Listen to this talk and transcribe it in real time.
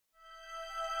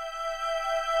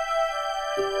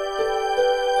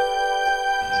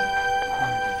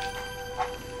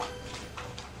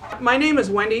My name is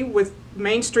Wendy with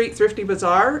Main Street Thrifty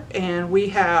Buzzarr, and we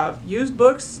have used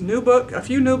books, a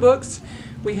few new books.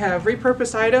 We have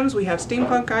repurposed items, we have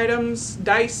steampunk items,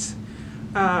 dice,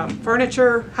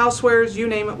 furniture, housewares, you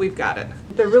name it, we've got it.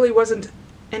 There really wasn't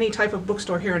any type of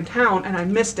bookstore here in town, and I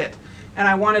missed it, and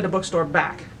I wanted a bookstore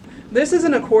back. This is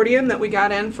an accordion that we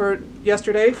got in for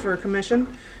yesterday for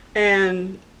commission,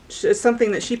 and it's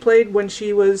something that she played when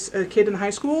she was a kid in high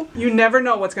school. You never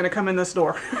know what's going to come in this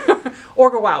door or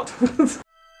go out.